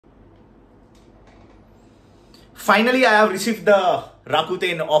Finally, I have received the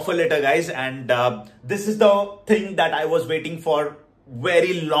Rakuten offer letter, guys, and this is the thing that I was waiting for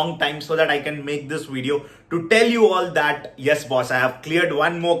very long time so that I can make this video to tell you all that yes boss, I have cleared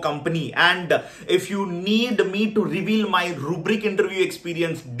one more company. And if you need me to reveal my rubric interview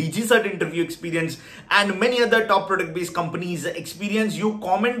experience, DigiCert interview experience, and many other top product based companies experience, you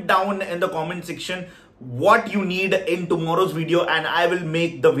comment down in the comment section what you need in tomorrow's video and I will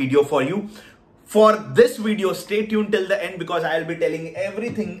make the video for you. For this video, stay tuned till the end because I'll be telling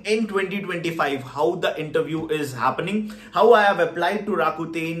everything in 2025, how the interview is happening, how I have applied to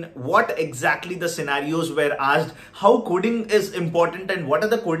Rakuten, what exactly the scenarios were asked, how coding is important and what are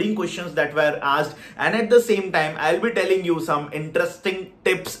the coding questions that were asked. And at the same time, I'll be telling you some interesting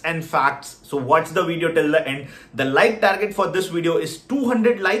tips and facts. So watch the video till the end. The like target for this video is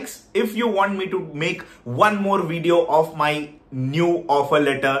 200 likes if you want me to make one more video of my new offer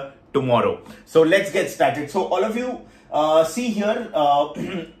letter tomorrow. So let's get started. So all of you see here,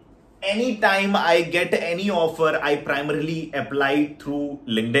 anytime I get any offer, I primarily apply through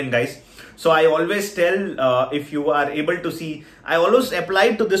LinkedIn, guys. So I always tell, if you are able to see, I always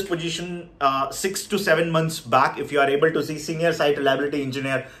applied to this position 6 to 7 months back. If you are able to see, senior site reliability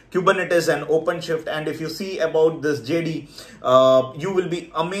engineer, Kubernetes and OpenShift. And if you see about this JD, you will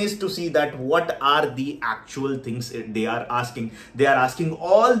be amazed to see that what are the actual things they are asking. They are asking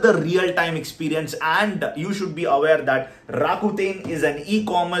all the real-time experience, and you should be aware that Rakuten is an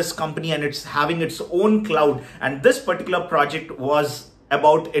e-commerce company and it's having its own cloud. And this particular project was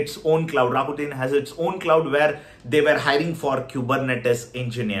about its own cloud. Rakuten has its own cloud where they were hiring for Kubernetes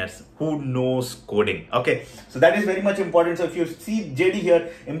engineers who knows coding. Okay, so that is very much important. So if you see JD here,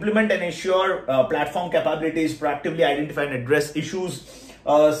 implement and ensure platform capabilities, proactively identify and address issues,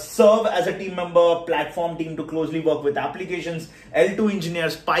 serve as a team member, platform team to closely work with applications, L2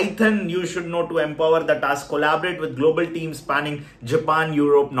 engineers, Python you should know to empower the task, collaborate with global teams spanning Japan,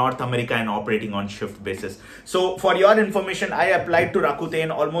 Europe, North America and operating on shift basis. So for your information, I applied to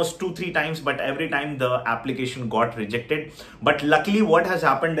Rakuten almost 2-3 times, but every time the application got rejected. But luckily what has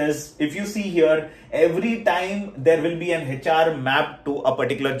happened is, if you see here, every time there will be an HR map to a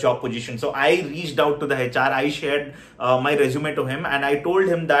particular job position. So I reached out to the HR, I shared my resume to him and I told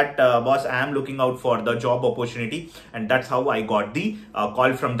him that boss, I am looking out for the job opportunity, and that's how I got the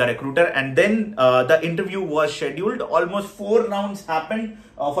call from the recruiter. And then the interview was scheduled. Almost 4 rounds happened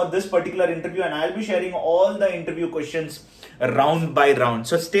for this particular interview, and I'll be sharing all the interview questions round by round.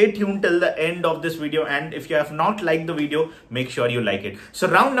 So stay tuned till the end of this video, and if you have not liked the video, make sure you like it. So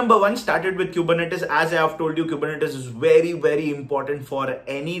round number 1 started with Kubernetes. As I have told you, Kubernetes is very important for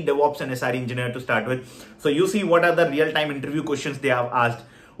any DevOps and SRE engineer to start with. So you see what are the real-time interview questions they have asked.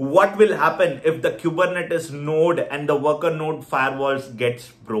 What will happen if the Kubernetes node and the worker node firewalls gets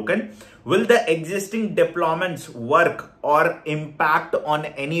broken? Will the existing deployments work or impact on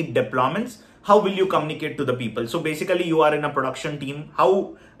any deployments? How will you communicate to the people? So basically you are in a production team.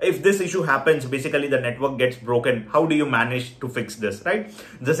 How, if this issue happens, basically the network gets broken, how do you manage to fix this, right?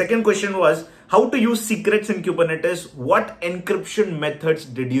 The second question was how to use secrets in Kubernetes. What encryption methods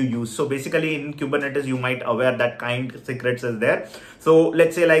did you use? So basically in Kubernetes, you might aware that kind secrets is there. So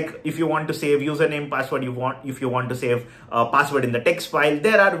let's say like if you want to save username, password, if you want to save password in the text file,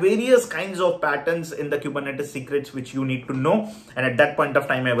 there are various kinds of patterns in the Kubernetes secrets which you need to know. And at that point of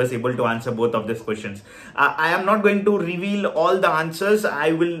time, I was able to answer both of these questions. I am not going to reveal all the answers.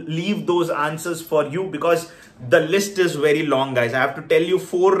 I will leave those answers for you because the list is very long, guys. I have to tell you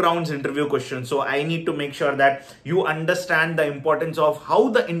 4 rounds interview questions. So I need to make sure that you understand the importance of how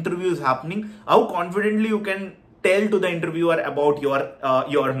the interview is happening, how confidently you can tell to the interviewer about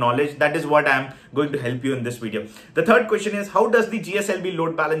your knowledge. That is what I'm going to help you in this video. The third question is, how does the GSLB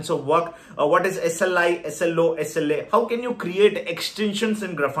load balancer work? What is SLI, SLO, SLA? How can you create extensions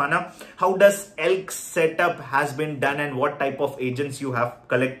in Grafana? How does ELK setup has been done and what type of agents you have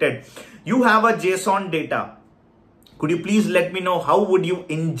collected? You have a JSON data. Could you please let me know how would you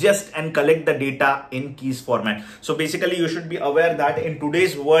ingest and collect the data in keys format? So basically you should be aware that in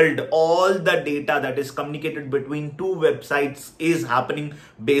today's world, all the data that is communicated between 2 websites is happening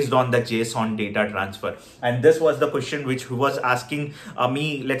based on the JSON data transfer. And this was the question which was asking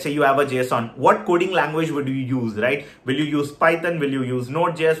me. Let's say you have a JSON. What coding language would you use, right? Will you use Python? Will you use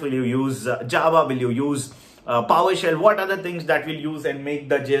Node.js? Will you use Java? Will you use PowerShell? What are the things that we'll use and make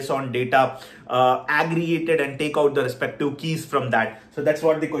the JSON data aggregated and take out the respective keys from that? So that's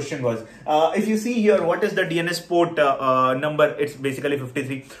what the question was. If you see here, what is the DNS port number? It's basically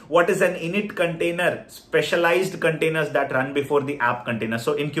 53. What is an init container? Specialized containers that run before the app container.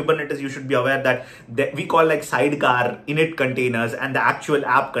 So in Kubernetes, you should be aware that we call like sidecar init containers and the actual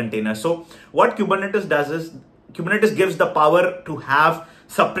app container. So what Kubernetes does is Kubernetes gives the power to have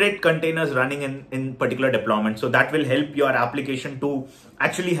separate containers running in particular deployment. So that will help your application to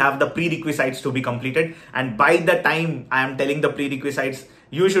actually have the prerequisites to be completed. And by the time I am telling the prerequisites,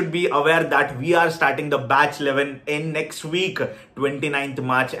 you should be aware that we are starting the batch 11 in next week, 29th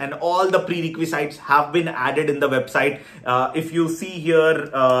March, and all the prerequisites have been added in the website. If you see here,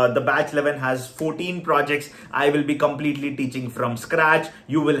 the batch 11 has 14 projects. I will be completely teaching from scratch.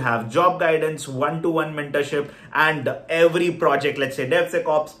 You will have job guidance, one-to-one mentorship, and every project, let's say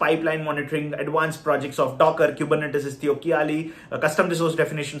DevSecOps, pipeline monitoring, advanced projects of Docker, Kubernetes Istio Kiali, custom resource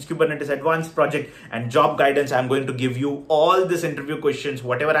definitions, Kubernetes advanced project, and job guidance. I'm going to give you all this interview questions,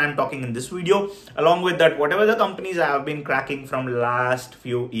 whatever I'm talking in this video. Along with that, whatever the companies I have been cracking from last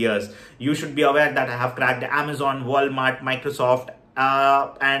few years, you should be aware that I have cracked Amazon, Walmart, Microsoft,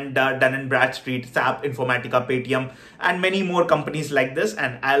 and Dun & Bradstreet, SAP, Informatica, Paytm, and many more companies like this,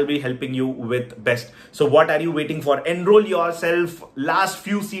 and I'll be helping you with best. So what are you waiting for? Enroll yourself. Last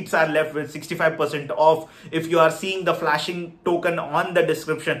few seats are left with 65% off. If you are seeing the flashing token on the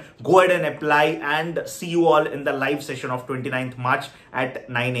description, go ahead and apply, and see you all in the live session of 29th March at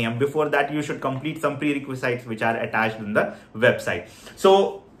 9 AM. Before that, you should complete some prerequisites which are attached in the website.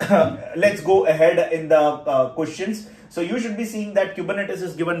 So let's go ahead in the questions. So you should be seeing that Kubernetes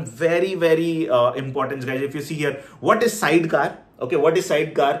is given very, very importance, guys. If you see here, what is sidecar? Okay, what is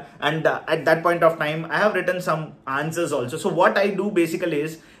sidecar? And at that point of time, I have written some answers also. So what I do basically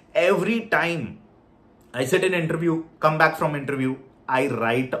is, every time I sit in interview, come back from interview, I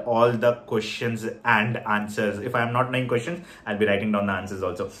write all the questions and answers. If I am not knowing questions, I'll be writing down the answers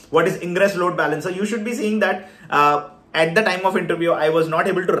also. What is ingress load balancer? You should be seeing that at the time of interview, I was not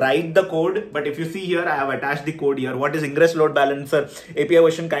able to write the code, but if you see here, I have attached the code here. What is ingress load balancer? API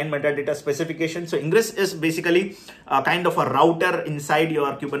version kind metadata specification. So ingress is basically a kind of a router inside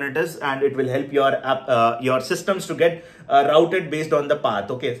your Kubernetes, and it will help your systems to get routed based on the path.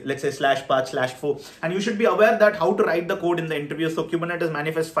 Okay, let's say /path/4, and you should be aware that how to write the code in the interview. So Kubernetes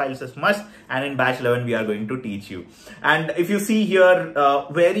manifest files is must, and in batch 11 we are going to teach you. And if you see here,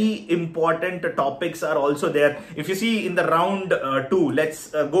 very important topics are also there. If you see in the round 2, let's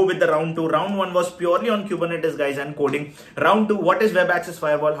go with the round 2. Round 1 was purely on Kubernetes, guys, and coding. Round 2, what is web access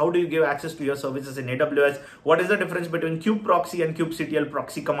firewall? How do you give access to your services in AWS? What is the difference between kubeproxy and kubectl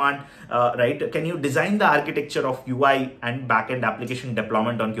proxy command? Right? Can you design the architecture of UI and backend application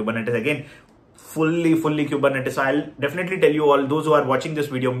deployment on Kubernetes? Again, fully Kubernetes. I'll definitely tell you all, those who are watching this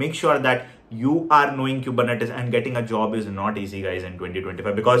video, make sure that you are knowing Kubernetes, and getting a job is not easy, guys, in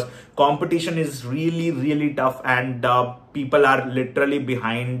 2025, because competition is really tough, and people are literally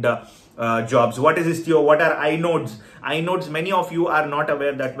behind jobs. What is Istio? What are inodes? Inodes, many of you are not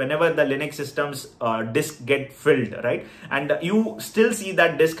aware that whenever the Linux systems disk get filled, right, and you still see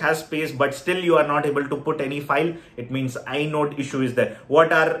that disk has space, but still you are not able to put any file, it means inode issue is there.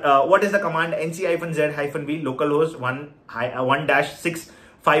 What is the command? nc-z-v localhost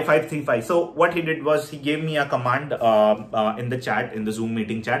 1-65535. So what he did was, he gave me a command in the chat, in the Zoom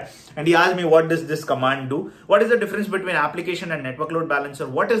meeting chat, and he asked me, what does this command do? What is the difference between application and network load balancer?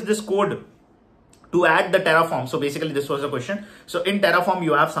 What is this code to add the Terraform? So basically this was a question. So in Terraform,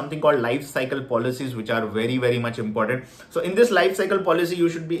 you have something called life cycle policies, which are very much important. So in this life cycle policy, you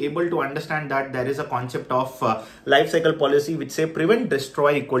should be able to understand that there is a concept of life cycle policy which say prevent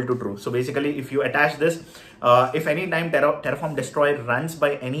destroy equal to true. So basically, if you attach this, if any time Terraform destroy runs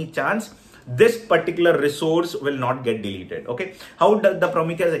by any chance, this particular resource will not get deleted. Okay, how does the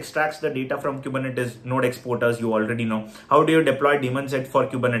Prometheus extracts the data from Kubernetes node exporters? You already know. How do you deploy daemon set for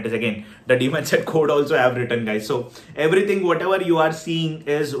Kubernetes? Again, the daemon set code also I have written, guys. So everything, whatever you are seeing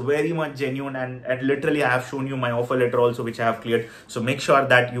is very much genuine, and literally I have shown you my offer letter also, which I have cleared. So make sure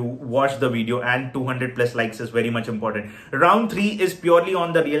that you watch the video, and 200+ likes is very much important. Round 3 is purely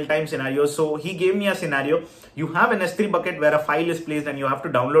on the real-time scenario. So he gave me a scenario. You have an S3 bucket where a file is placed, and you have to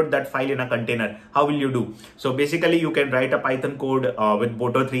download that file in a container. How will you do? So basically, you can write a Python code with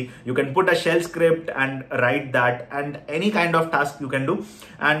Boto3. You can put a shell script and write that, and any kind of task you can do.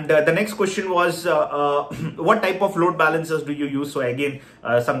 And the next question was, what type of load balancers do you use? So again,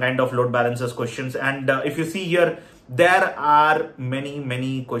 some kind of load balancers questions. And if you see here, there are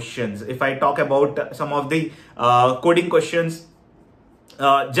many questions. If I talk about some of the coding questions,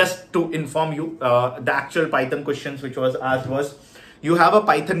 just to inform you, the actual Python questions which was asked was, you have a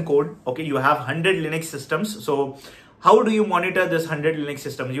Python code, okay, you have 100 Linux systems. So how do you monitor this 100 Linux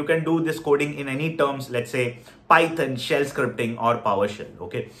systems? You can do this coding in any terms, let's say Python, shell scripting, or PowerShell.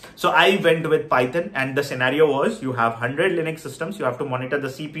 Okay, so I went with Python, and the scenario was you have 100 Linux systems. You have to monitor the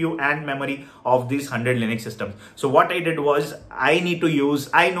CPU and memory of these 100 Linux systems. So what I did was I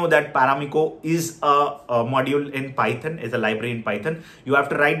know that Paramiko is a module in Python, is a library in Python. You have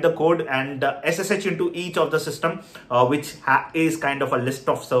to write the code and SSH into each of the system, which is kind of a list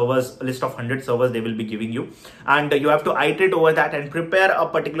of servers, a list of 100 servers they will be giving you. And you have to iterate over that and prepare a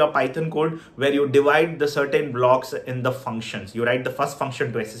particular Python code where you divide the certain blocks in the functions. You write the first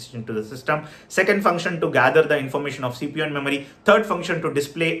function to SSH into the system, second function to gather the information of CPU and memory, third function to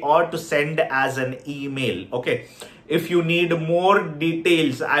display or to send as an email. Okay, if you need more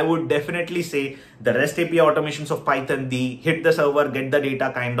details, I would definitely say the REST API automations of Python, the hit the server, get the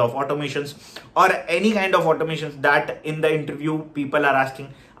data kind of automations, or any kind of automations that in the interview people are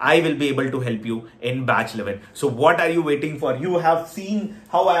asking, I will be able to help you in batch 11. So what are you waiting for? You have seen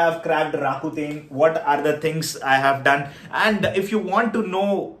how I have cracked Rakuten, what are the things I have done. And if you want to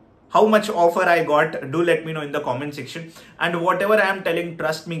know how much offer I got, do let me know in the comment section. And whatever I am telling,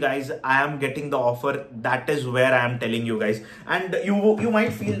 trust me guys, I am getting the offer. That is where I am telling you guys. And you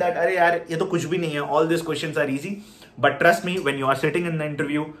might feel that, "Arey yaar, ye to kuch bhi nahi hai. All these questions are easy." But trust me, when you are sitting in the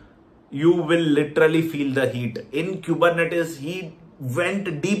interview, you will literally feel the heat. In Kubernetes, he went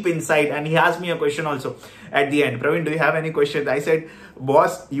deep inside and he asked me a question also at the end. "Praveen, do you have any questions?" I said,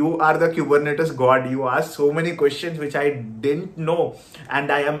 "Boss, you are the Kubernetes god. You asked so many questions which I didn't know,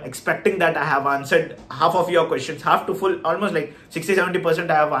 and I am expecting that I have answered half of your questions, half to full, almost like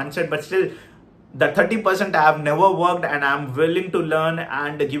 60-70% I have answered, but still the 30% I have never worked, and I am willing to learn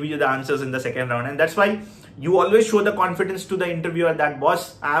and give you the answers in the second round." And that's why you always show the confidence to the interviewer that, "Boss,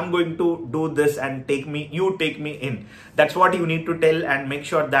 I am going to do this and you take me in." That's what you need to tell, and make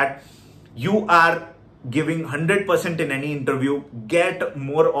sure that you are giving 100% in any interview. Get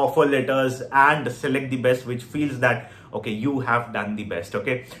more offer letters and select the best which feels that, okay, you have done the best.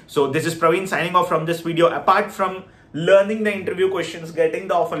 Okay, so this is Praveen signing off from this video. Apart from learning the interview questions, getting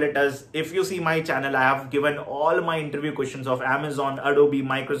the offer letters, if you see my channel, I have given all my interview questions of Amazon, Adobe,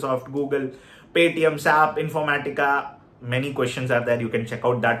 Microsoft, Google, Paytm, SAP, Informatica. Many questions are there. You can check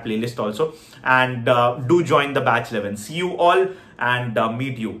out that playlist also, and do join the batch 11. See you all and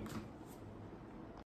meet you.